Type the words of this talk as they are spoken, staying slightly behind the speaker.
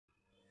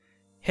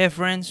Hey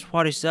friends,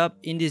 what is up?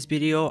 In this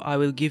video, I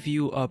will give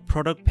you a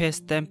product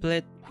page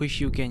template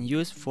which you can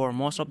use for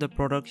most of the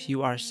products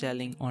you are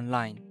selling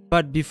online.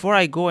 But before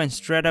I go and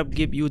straight up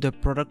give you the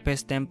product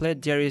page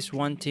template, there is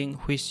one thing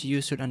which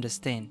you should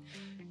understand.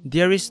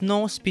 There is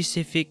no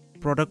specific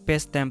product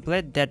page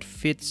template that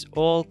fits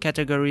all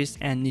categories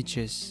and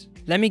niches.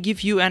 Let me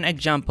give you an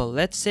example.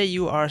 Let's say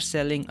you are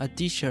selling a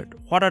t-shirt.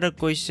 What are the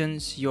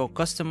questions your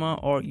customer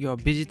or your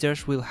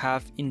visitors will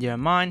have in their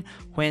mind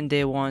when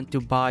they want to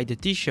buy the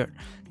t-shirt?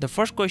 The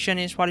first question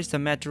is, what is the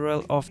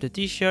material of the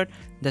t-shirt?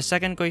 The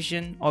second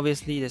question,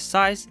 obviously, the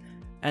size.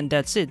 And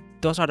that's it.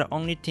 Those are the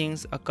only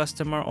things a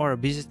customer or a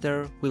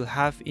visitor will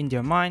have in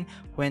their mind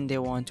when they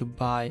want to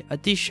buy a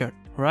t-shirt,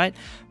 right?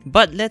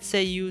 But let's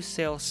say you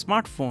sell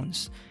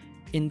smartphones.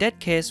 In that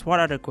case, what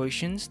are the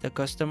questions the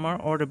customer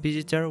or the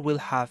visitor will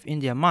have in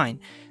their mind?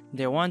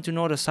 They want to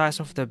know the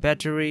size of the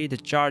battery, the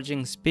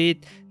charging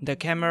speed, the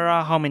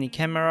camera, how many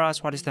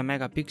cameras, what is the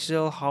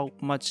megapixel, how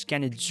much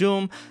can it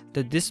zoom,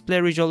 the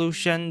display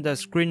resolution, the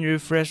screen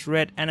refresh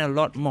rate, and a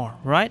lot more,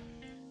 right?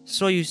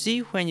 So you see,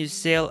 when you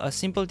sell a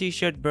simple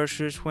t-shirt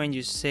versus when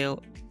you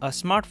sell a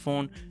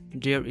smartphone,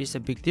 there is a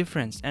big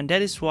difference, and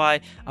that is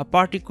why a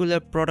particular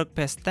product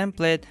page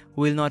template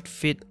will not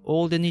fit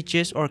all the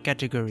niches or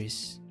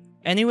categories.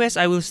 Anyways,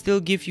 I will still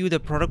give you the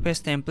product page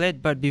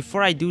template, but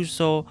before I do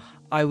so,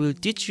 I will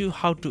teach you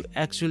how to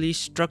actually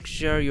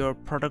structure your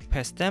product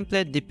page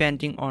template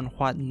depending on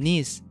what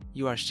niche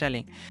you are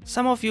selling.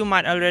 Some of you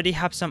might already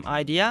have some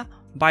idea.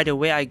 By the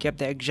way, I gave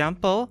the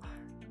example.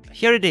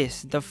 Here it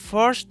is. The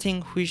first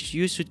thing which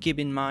you should keep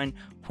in mind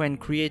when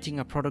creating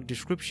a product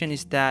description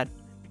is that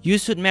you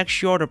should make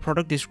sure the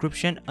product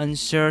description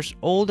answers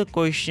all the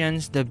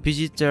questions the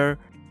visitor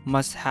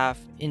must have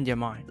in their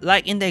mind.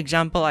 Like in the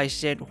example I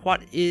said,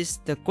 what is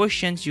the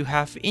questions you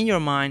have in your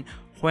mind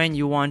when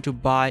you want to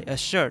buy a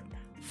shirt?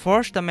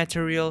 First, the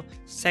material.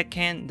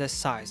 Second, the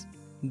size.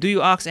 Do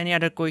you ask any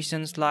other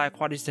questions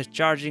like what is the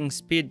charging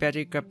speed,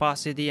 battery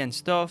capacity and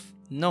stuff?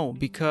 No,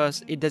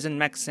 because it doesn't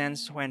make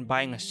sense when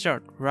buying a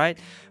shirt, right?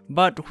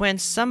 But when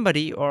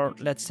somebody, or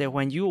let's say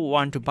when you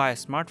want to buy a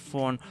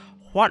smartphone,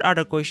 what are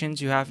the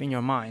questions you have in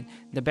your mind?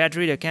 The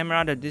battery, the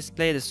camera, the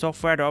display, the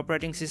software, the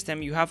operating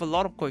system. You have a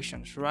lot of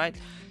questions, right?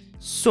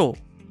 So,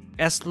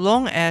 as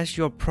long as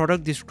your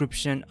product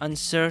description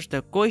answers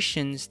the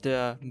questions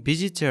the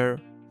visitor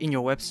in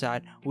your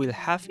website will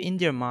have in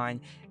their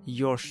mind,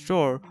 your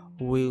store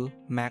will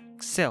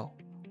make sale.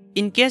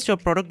 In case your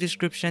product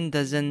description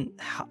doesn't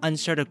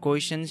answer the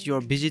questions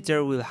your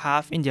visitor will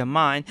have in their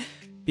mind,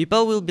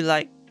 people will be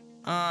like,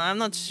 I'm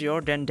not sure,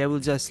 then they will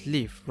just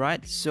leave,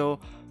 right? So,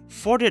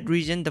 for that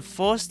reason, the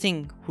first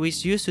thing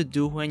which you should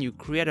do when you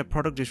create a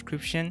product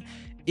description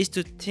is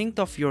to think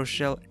of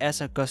yourself as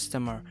a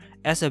customer,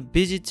 as a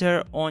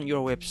visitor on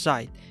your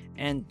website,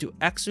 and to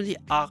actually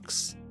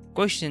ask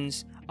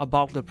questions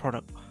about the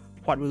product.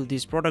 What will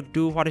this product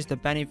do? What is the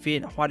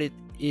benefit? What it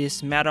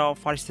is made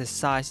of? What is the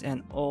size?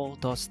 And all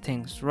those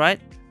things, right?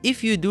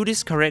 If you do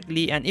this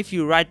correctly, and if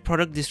you write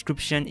product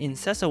description in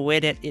such a way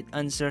that it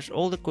answers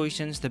all the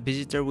questions the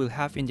visitor will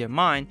have in their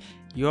mind,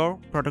 your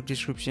product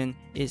description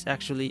is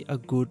actually a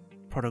good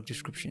product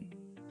description.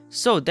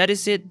 So that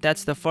is it.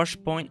 That's the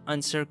first point.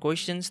 Answer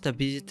questions the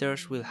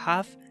visitors will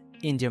have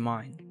in their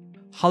mind.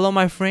 Hello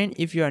my friend,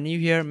 if you are new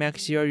here, make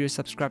sure you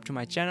subscribe to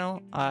my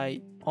channel.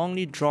 I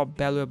only drop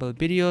valuable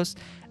videos,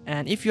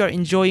 and if you are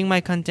enjoying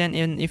my content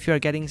and if you are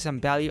getting some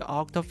value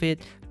out of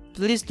it,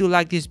 please do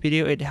like this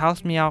video. It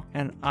helps me out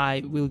and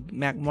I will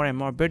make more and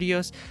more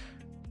videos,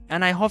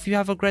 and I hope you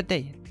have a great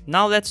day.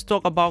 Now let's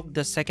talk about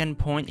the second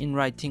point in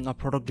writing a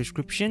product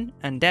description,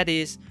 and that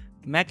is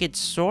make it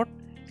short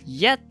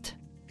yet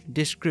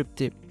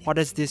descriptive. What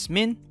does this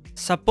mean?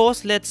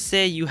 Suppose let's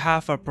say you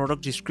have a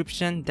product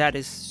description that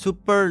is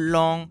super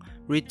long,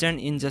 written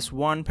in just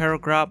one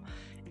paragraph.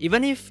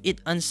 Even if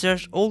it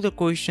answers all the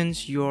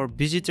questions your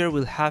visitor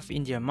will have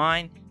in their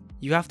mind,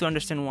 you have to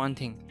understand one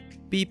thing.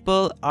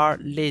 People are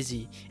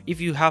lazy. If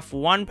you have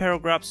one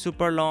paragraph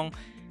super long,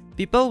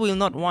 people will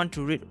not want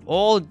to read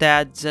all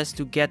that just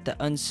to get the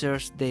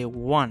answers they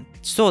want.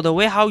 So the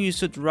way how you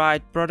should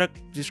write product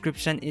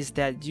description is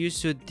that you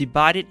should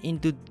divide it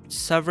into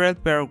several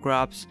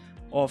paragraphs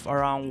of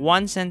around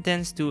one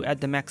sentence to at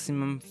the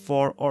maximum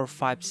 4 or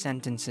 5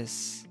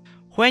 sentences.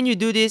 When you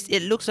do this,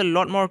 it looks a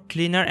lot more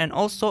cleaner, and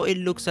also it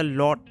looks a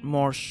lot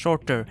more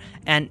shorter,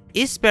 and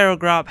each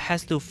paragraph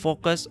has to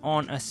focus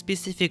on a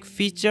specific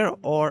feature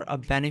or a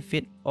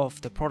benefit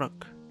of the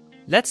product.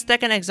 Let's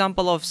take an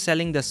example of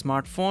selling the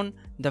smartphone.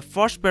 The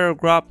first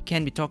paragraph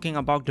can be talking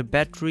about the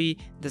battery,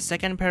 the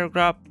second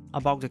paragraph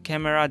about the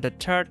camera, the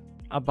third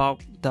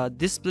about the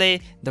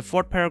display, the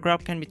fourth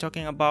paragraph can be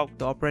talking about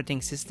the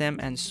operating system,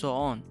 and so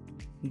on.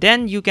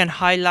 Then you can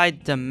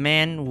highlight the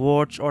main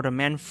words or the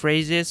main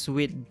phrases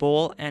with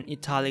bold and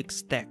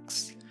italics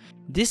text.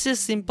 This is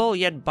simple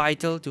yet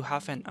vital to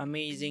have an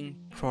amazing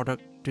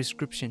product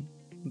description.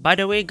 By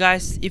the way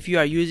guys, if you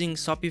are using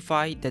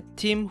Shopify, the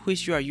theme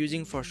which you are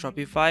using for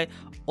Shopify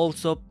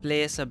also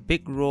plays a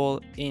big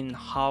role in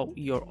how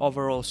your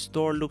overall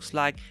store looks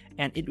like,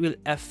 and it will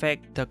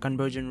affect the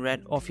conversion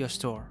rate of your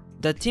store.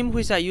 The theme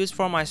which I use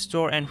for my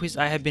store and which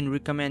I have been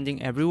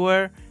recommending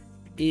everywhere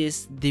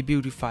is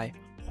Debutify.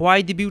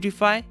 Why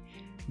Debutify?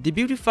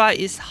 Debutify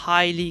is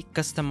highly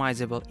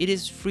customizable. It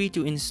is free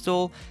to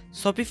install.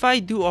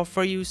 Shopify do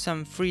offer you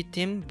some free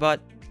theme,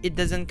 but it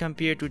doesn't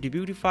compare to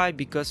Debutify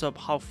because of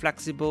how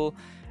flexible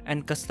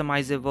and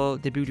customizable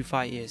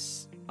Debutify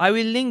is. I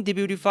will link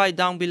Debutify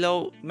down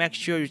below. Make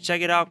sure you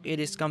check it out. It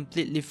is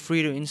completely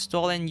free to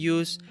install and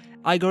use.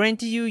 I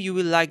guarantee you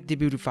will like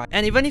Debutify.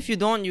 And even if you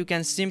don't, you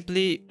can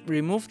simply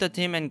remove the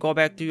theme and go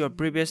back to your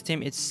previous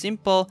theme. It's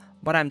simple,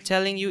 but I'm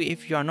telling you,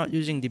 if you are not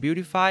using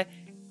Debutify,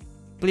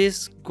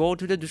 please go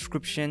to the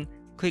description,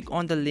 click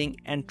on the link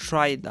and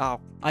try it out.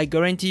 I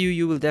guarantee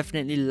you will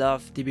definitely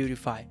love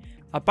Debutify.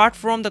 Apart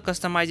from the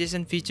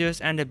customization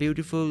features and the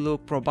beautiful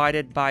look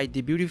provided by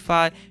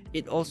Debutify,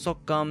 it also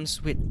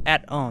comes with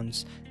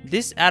add-ons.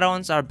 These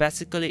add-ons are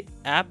basically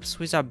apps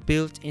which are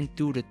built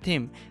into the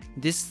theme.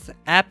 These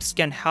apps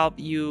can help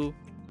you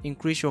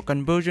increase your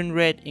conversion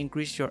rate,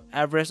 increase your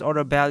average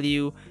order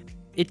value.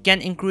 It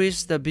can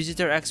increase the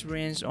visitor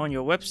experience on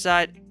your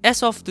website.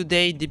 As of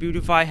today,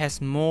 Debutify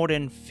has more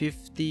than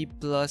 50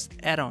 plus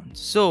add-ons.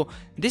 So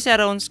these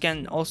add-ons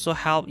can also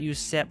help you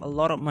save a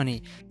lot of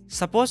money.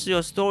 Suppose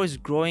your store is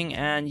growing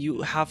and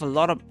you have a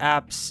lot of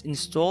apps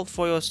installed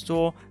for your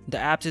store. The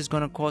apps is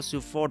gonna cost you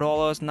 $4,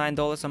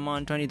 $9 a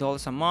month,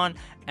 $20 a month,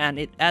 and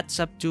it adds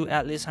up to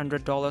at least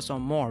 $100 or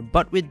more.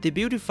 But with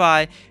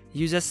Debutify,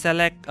 you just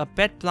select a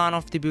paid plan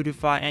of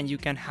Debutify and you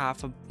can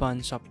have a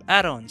bunch of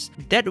add-ons.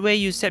 That way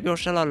you save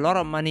yourself a lot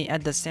of money.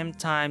 At the same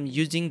time,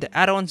 using the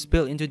add-ons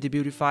built into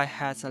Debutify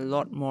has a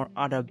lot more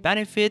other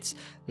benefits,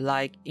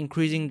 like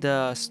increasing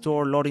the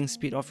store loading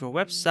speed of your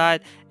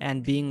website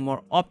and being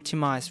more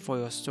optimized for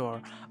your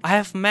store. I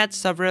have made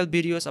several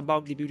videos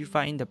about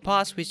Debutify in the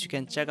past, which you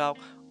can check out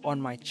on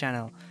my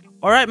channel.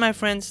 Alright my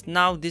friends,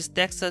 now this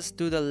takes us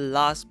to the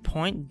last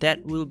point,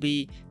 that will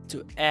be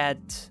to add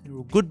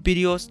good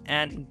videos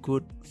and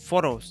good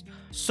photos.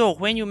 So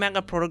when you make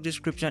a product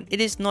description,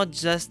 it is not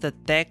just the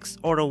text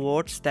or the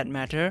words that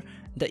matter.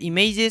 The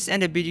images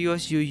and the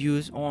videos you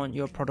use on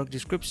your product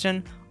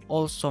description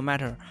also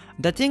matter.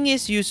 The thing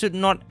is, you should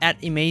not add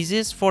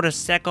images for the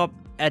sake of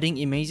adding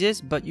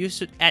images, but you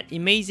should add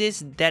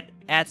images that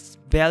adds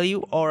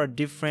value or a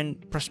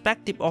different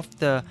perspective of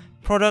the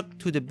product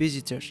to the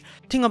visitors.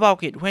 Think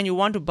about it, when you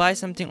want to buy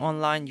something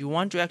online, you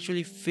want to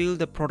actually feel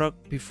the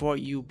product before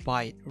you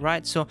buy it,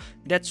 right? So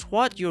that's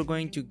what you're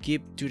going to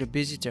give to the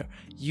visitor.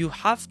 You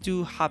have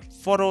to have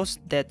photos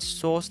that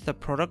shows the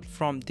product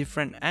from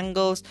different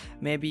angles,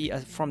 maybe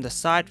from the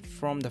side,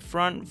 from the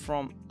front,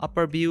 from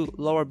upper view,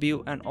 lower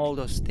view, and all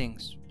those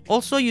things.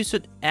 Also, you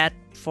should add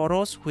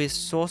photos which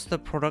shows the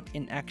product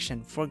in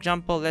action. For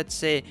example, let's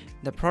say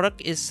the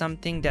product is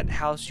something that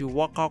helps you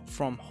work out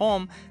from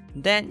home,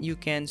 then you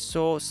can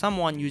show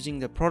someone using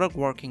the product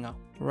working out,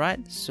 right?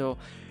 So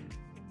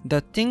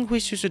the thing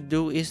which you should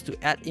do is to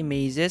add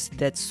images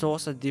that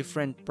shows a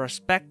different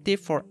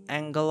perspective or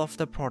angle of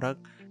the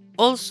product.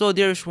 Also,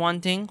 there is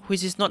one thing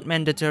which is not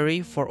mandatory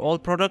for all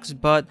products,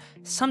 but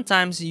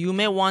sometimes you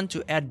may want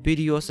to add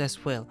videos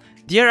as well.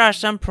 There are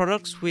some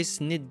products which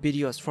need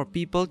videos for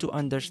people to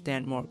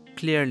understand more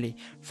clearly.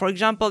 For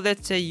example,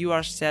 let's say you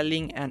are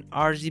selling an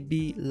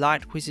RGB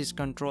light which is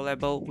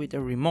controllable with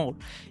a remote.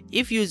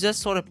 If you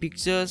just show the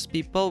pictures,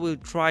 people will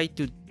try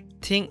to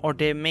think, or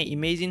they may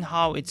imagine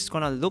how it's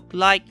gonna look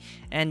like,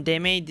 and they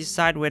may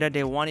decide whether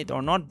they want it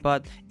or not.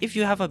 But if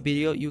you have a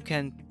video, you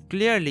can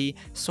clearly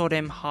show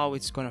them how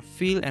it's gonna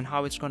feel and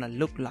how it's gonna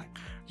look like.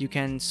 You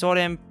can show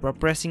them by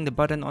pressing the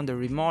button on the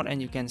remote, and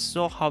you can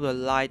show how the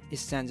light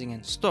is changing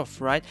and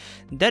stuff, right?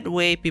 That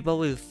way people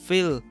will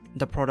feel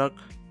the product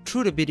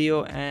through the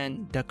video,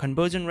 and the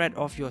conversion rate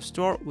of your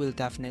store will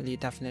definitely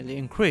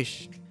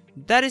increase.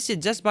 That is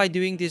it. Just by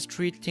doing these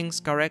three things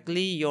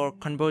correctly, your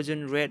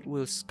conversion rate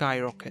will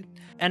skyrocket.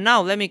 And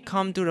now let me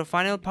come to the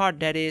final part,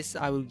 that is,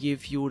 I will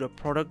give you the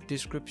product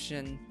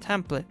description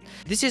template.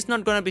 This is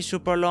not gonna be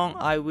super long.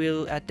 I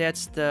will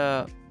attach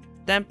the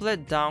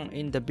template down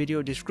in the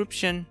video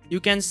description. You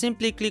can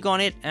simply click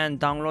on it and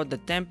download the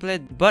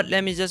template, but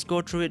let me just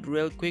go through it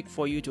real quick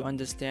for you to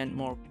understand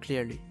more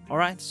clearly.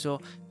 Alright,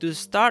 so to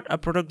start a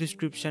product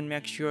description,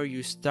 make sure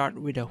you start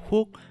with a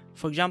hook.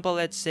 For example,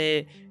 let's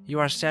say you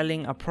are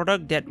selling a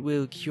product that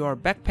will cure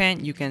back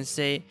pain. You can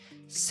say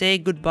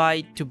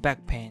goodbye to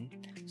back pain.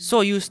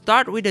 So you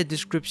start with a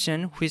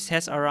description which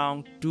has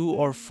around 2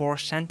 or 4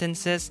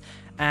 sentences,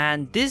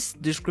 and this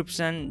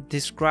description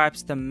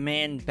describes the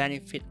main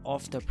benefit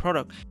of the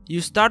product. You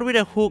start with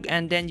a hook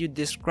and then you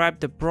describe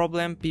the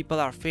problem people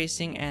are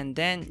facing, and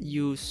then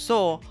you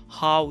show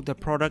how the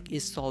product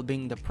is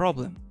solving the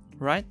problem,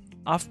 right?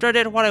 After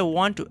that, what I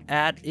want to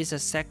add is a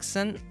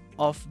section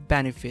of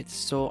benefits.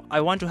 So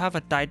I want to have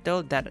a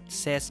title that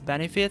says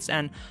benefits,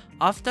 and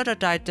after the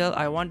title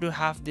I want to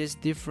have these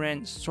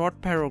different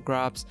short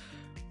paragraphs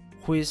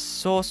which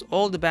shows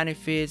all the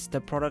benefits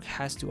the product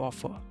has to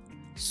offer.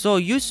 So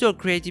use your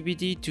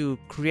creativity to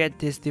create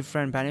these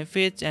different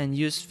benefits and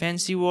use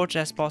fancy words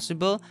as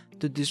possible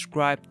to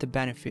describe the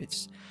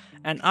benefits.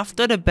 And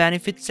after the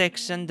benefit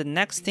section, the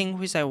next thing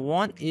which I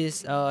want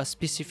is a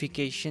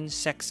specification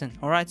section.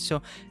 Alright,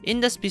 so in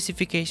the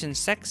specification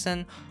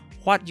section,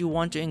 what you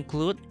want to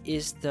include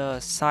is the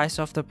size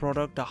of the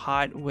product, the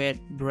height,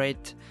 weight,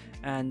 breadth,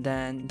 and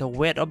then the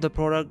weight of the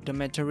product, the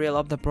material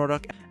of the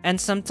product, and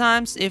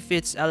sometimes if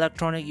it's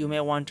electronic you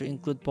may want to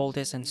include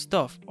voltage and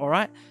stuff.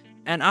 Alright,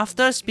 and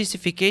after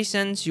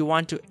specifications you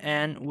want to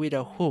end with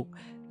a hook.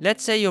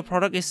 Let's say your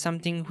product is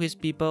something which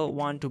people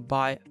want to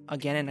buy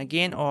again and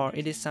again, or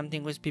it is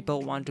something which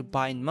people want to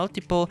buy in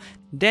multiple.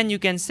 Then you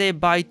can say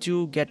buy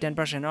 2 get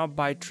 10% off,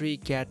 buy 3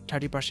 get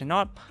 30%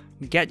 off,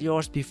 get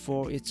yours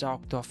before it's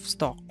out of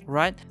stock,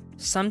 right?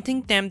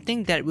 Something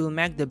tempting that will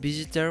make the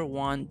visitor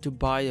want to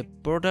buy a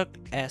product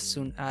as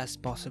soon as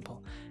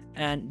possible.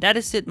 And that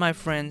is it, my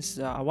friends.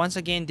 Once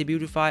again,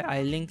 Debutify,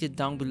 I linked it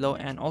down below,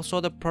 and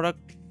also the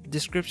product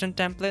description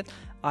template,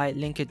 I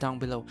link it down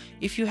below.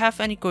 If you have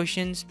any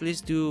questions,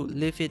 please do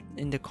leave it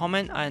in the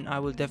comment and I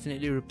will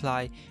definitely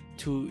reply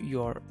to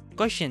your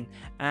question.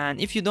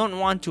 And if you don't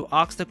want to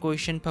ask the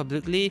question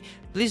publicly,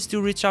 please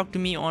do reach out to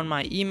me on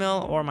my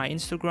email or my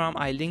Instagram.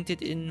 I linked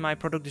it in my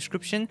product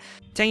description.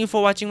 Thank you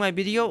for watching my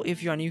video.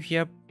 If you are new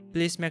here,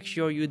 please make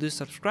sure you do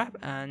subscribe,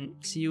 and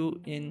see you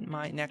in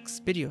my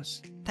next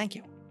videos. Thank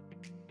you.